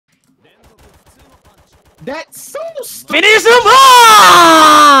That's so stupid. Finish him!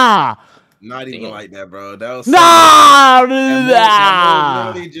 Ah! Not even like that, bro. That was Nah! that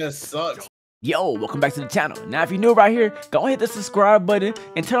move really just sucks. Yo, welcome back to the channel. Now, if you're new right here, go hit the subscribe button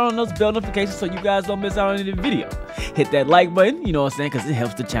and turn on those bell notifications so you guys don't miss out on any video. Hit that like button, you know what I'm saying, because it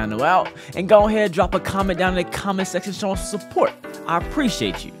helps the channel out. And go ahead and drop a comment down in the comment section showing some support. I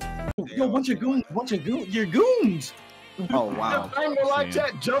appreciate you. Yo, bunch of goons, your goons. Oh wow. I ain't gonna lie,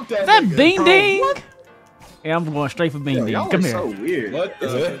 chat jumped at Is that nigga. Bing Ding? What? Yeah, I'm going straight for Bing Ding. Y'all Come are here. so weird. What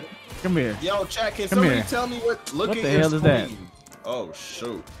the? Come here. Yo, chat, can Come somebody here. tell me what? Look What at the your hell is that? screen. Oh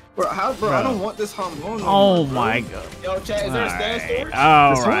shoot. Bro, I don't want this hormone. Oh my god. Yo, chat, is there a stand storage? This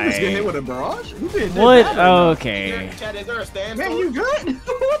hormone's Alright. getting hit with a barrage? Who did What? that? Okay. Chat, is there a stand Man, storage?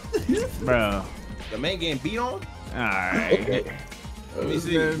 you good? Bro. The man getting beat on? Alright. Let me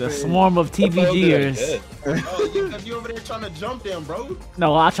see. The swarm of TVGers. Oh, you over there trying to jump them, bro?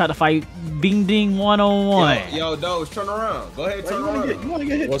 No, I try to fight Bing Ding one-on-one. Yo, Doge, turn around. Go ahead, turn You around. wanna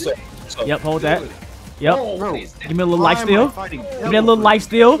get hit? What's up? Yep, hold that. Yep. Bro, Give me a little life steal. Give fighting? me a little life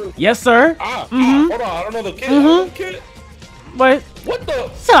steal. Yes, sir. Hold on, I don't know the kid. I don't know the kid. But What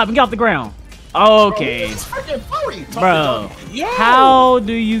the? shut up and get off the ground. Okay. It's freaking furry. Bro. Yo! How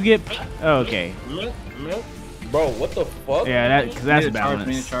do you get... Okay. Bro, what the fuck? Yeah, cause that's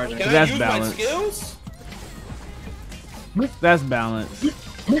balance. Can That's I use balance. my skills? That's balance.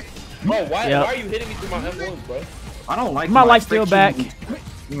 Bro, why Yep. are you hitting me through my M1, bro? I don't like My life steal back.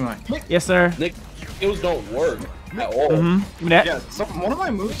 Yeah, Yes, sir. Nick, skills don't work at all. Give me that. one of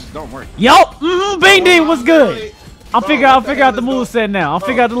my moves don't work. Yup. Bing Ding was good. I'll figure out the move set now. I'll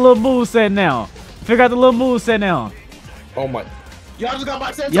figure out the little move set now. Figure out the little move set now. Oh my. Y'all just got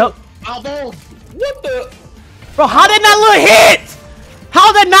my sense. Yup. Alvo. What the? Bro, how that not little hit?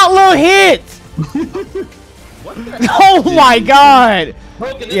 How that not little hit? Oh my god.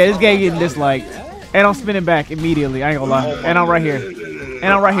 Yeah, this game getting disliked. And I'm spinning back immediately. I ain't gonna lie. And I'm right here. And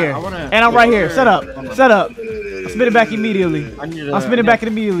I'm right here. And I'm right here. Shut up. Shut up. I'm spinning back immediately. I'm spinning back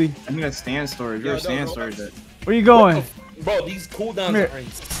immediately. I need a stand storage. You're a stand storage. Where you going? Bro, these cooldowns here. are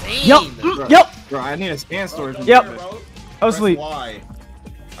insane. Yup. Yup. Bro, I need a stand storage. Yep. Bro. Oh, sleep. Why?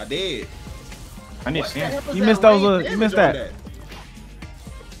 I did. I need a stand. You missed those. You missed that.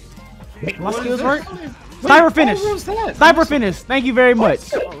 My skills work. Sniper finish. Sniper finish. Thank you very much.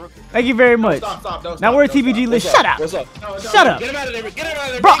 Thank you very much. Now we're a TBG list. Shut up. What's up? Shut up. Get him out of there. Get him out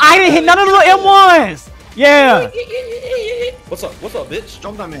of there. Bro, I didn't hit none of the little M1s. Yeah. What's up? What's up, bitch?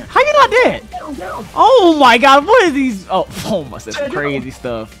 Jump that man. How you not dead? Oh my god. What is these? Oh my, that's crazy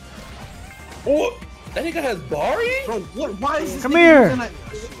stuff. What? That nigga has Bari? Bro, why is this Come nigga here. using that-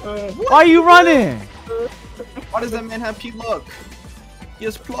 Why are you running? Why does that man have P-Luck? He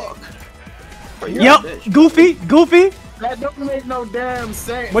has pluck. Bro, you're a Yep. bitch. Goofy. That don't make no damn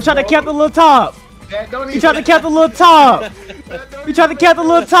sense. We're trying to bro. cap the little top. That don't You even. tried to cap the little top. You tried to cap the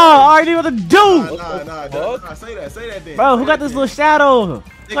little top. I already know what to do. Nah. Say that then. Bro, who got this little shadow?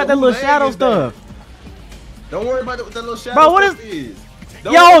 Who got that little shadow stuff? Don't worry about what that little shadow Bro, what stuff is.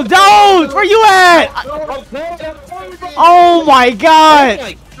 Yo, Doge, where you at? Oh my god.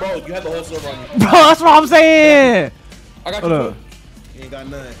 Like, bro, you have the whole server on you. Bro, that's what I'm saying. I got Hold you. up. You ain't got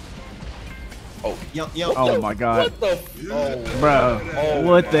none. Oh, Yo. Oh my god. what the? Oh, Bro, Oh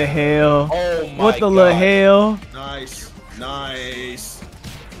what the hell? oh my What the God. little hell? Nice.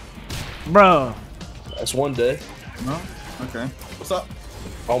 Bro. That's one day. No? Okay. What's up?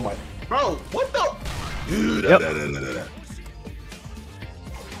 Oh my. Bro, what the? Yep.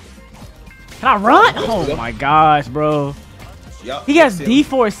 Can I run? Oh my gosh, bro. Yup. He has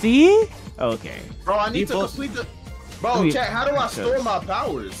D4C? Okay. Bro, I need to Default. complete the. Bro, Let me- chat, how do I store my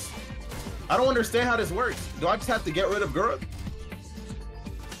powers? I don't understand how this works. Do I just have to get rid of Gura?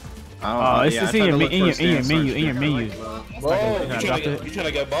 Oh, it's just in your menu. Bro, I you dropped trying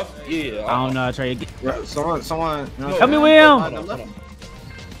to get buffed? Yeah. I don't know. I try to get. Bro, someone. Help me with him. Hold on.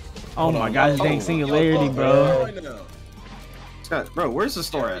 Oh my god, this dang singularity, bro. Scott, bro, where's the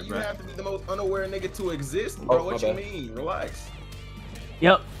store at, You bro? have to be the most unaware nigga to exist, Oh, bro. my What you bad. mean? Relax.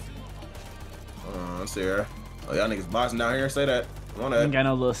 Yep. Let's see here. Oh, y'all niggas bossing down here. Say that. I ain't got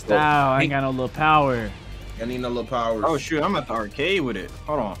no little style. I ain't got no little power. I need no little powers. Oh shoot, I'm at the arcade with it.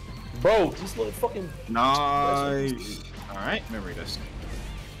 Hold on. Bro, just little fucking. Nice. All right, memory this.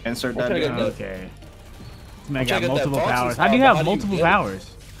 Insert that. Okay, in. good. Okay. This man I'm trying got to get that multiple boxing powers. style, How do you but have how do you multiple get it?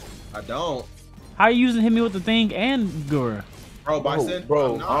 powers? I don't. How are you using hit me with the thing and Gura? Bro, Bison.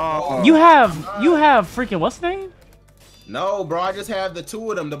 bro. I'm not, Oh. You have freaking what's the name? No, bro. I just have the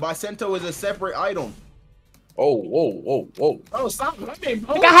two of them. The Bicento is a separate item. Oh, whoa. Bro, stop running,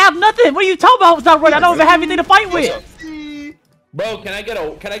 bro. Like, I have nothing. What are you talking about? Stop running. I don't even have anything to fight with. Bro, can I get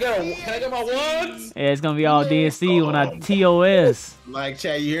my ones? Yeah, it's gonna be all DNC when I TOS. Like,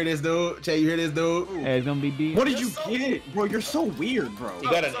 Chad, you hear this dude? Chad, you hear this dude? Yeah, it's gonna be D. What did you get? Bro, you're so weird, bro. He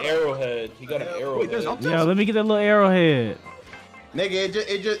got an arrowhead. He got an arrowhead. Yo, let me get that little arrowhead. Nigga,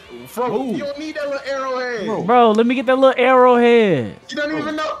 it just, bro, you don't need that little arrowhead. Bro, let me get that little arrowhead. You don't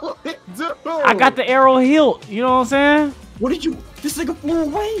even know what it do. I got the arrow hilt. You know what I'm saying? What did you? This nigga flew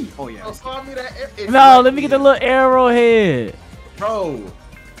away. Oh yeah. No, let me get the little arrowhead. Bro,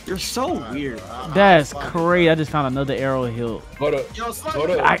 You're so weird. That's crazy. I just found another arrow hilt.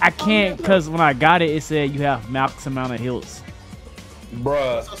 I can't because when I got it, it said you have max amount of hilts.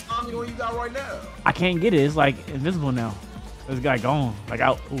 Bruh. So Slimy, what you got right now? I can't get it. It's like invisible now. This guy gone. Like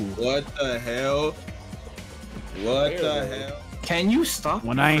out. Ooh. What the hell? What the hell? Can you stop?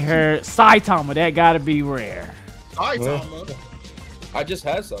 When I ain't heard Saitama, that gotta be rare. Saitama. I just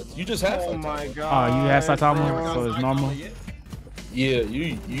had some. You just had some. Oh my god. Oh, you had Saitama, so it's normal. Yeah,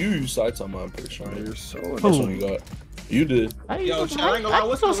 you used Saitama, I'm pretty sure. You're so. That's what you got. You did. Yo, Chad, I ain't gonna lie,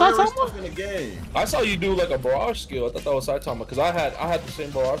 what's the rarest stuff in the game? I saw you do like a barrage skill. I thought that was Saitama because I had the same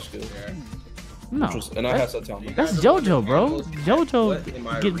barrage skill. No, And I had Saitama. that's JoJo, bro.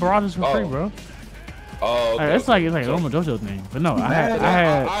 JoJo get barrages for free, bro. Oh, okay. It's like a normal JoJo thing. But no, I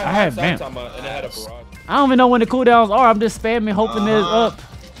had Vamp. Saitama and I had a barrage. I don't even know when the cooldowns are. I'm just spamming, hoping it's up.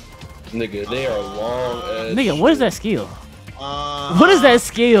 Nigga, they are long as Nigga, what is that skill? What is that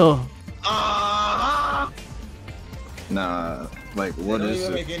skill? Nah, like what That is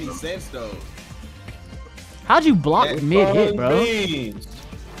doesn't it? make any sense though. How'd you block mid hit, bro?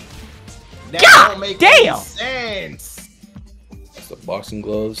 That God don't make damn! any sense. That's the boxing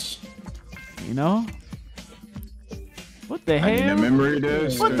gloves. You know? What the I need a hell? memory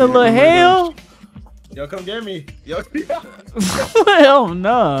disc. What the little hell? Yo, come get me. Yo, Hell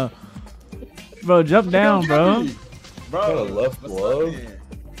no. Bro, jump down, bro. Bro, Got a left what's glove. up, man?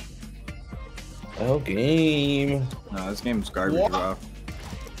 Oh, game. Nah, this game's garbage, What? bro.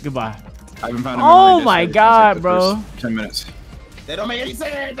 Goodbye. I haven't found a Oh memory disc my yet. It's God, like the bro. first 10 minutes. They don't make any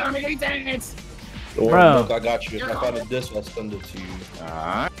sense. They don't make any sense. Don't worry, Bro. look, I got you. If I find a disc, I'll send it to you.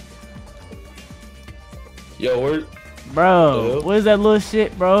 Alright. Yo, where? Bro, what is that little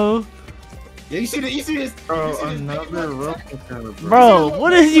shit, bro? Yeah, you see this? Bro, You see this another big replica, Bro,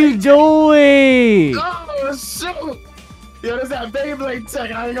 what is you doing? Oh shoot! Yo, this that Beyblade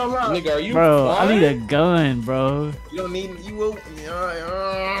tech. I ain't gonna lie. Nigga, are you Bro, I flying? need a gun, bro. You don't need. You will.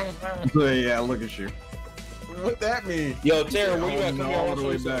 Yeah, look at you. What that mean? Yo, Tara, where you at? Come No, here, I all wanna the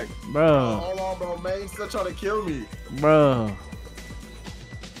way show you back. Bro, Hold on, bro, man. He's still trying to kill me. bro.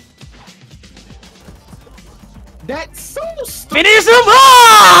 That's so stupid. Finish him!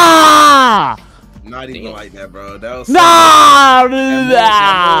 Ah! Not even like that, bro. That was. Nah!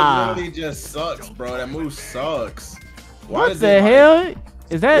 That move really just sucks, bro. That move sucks. Why What is the it like- hell?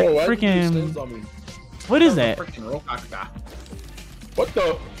 Is that Bro, why did you freaking... sneeze on me? What is that? Freaking Rokaka. What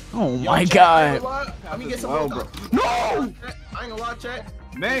the? Oh Yo, my Chat, I ain't god. gonna lie. Let me get some Wow, more. bro. No! I ain't gonna lie, chat.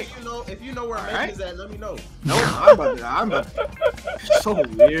 Nate. If you know where Alright. Meg is at, let me know. No, I'm about to. So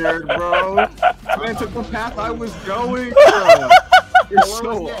weird, bro. Man took the path I was going, bro. You're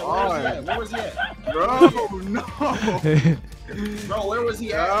so odd. Where was he at? Bro, no. Bro, where was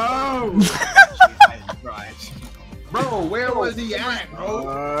he at? No. Bro, where was he at, bro?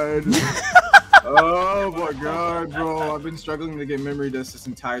 God. Oh my god, bro. I've been struggling to get memory discs this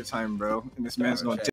entire time, bro. And this man's going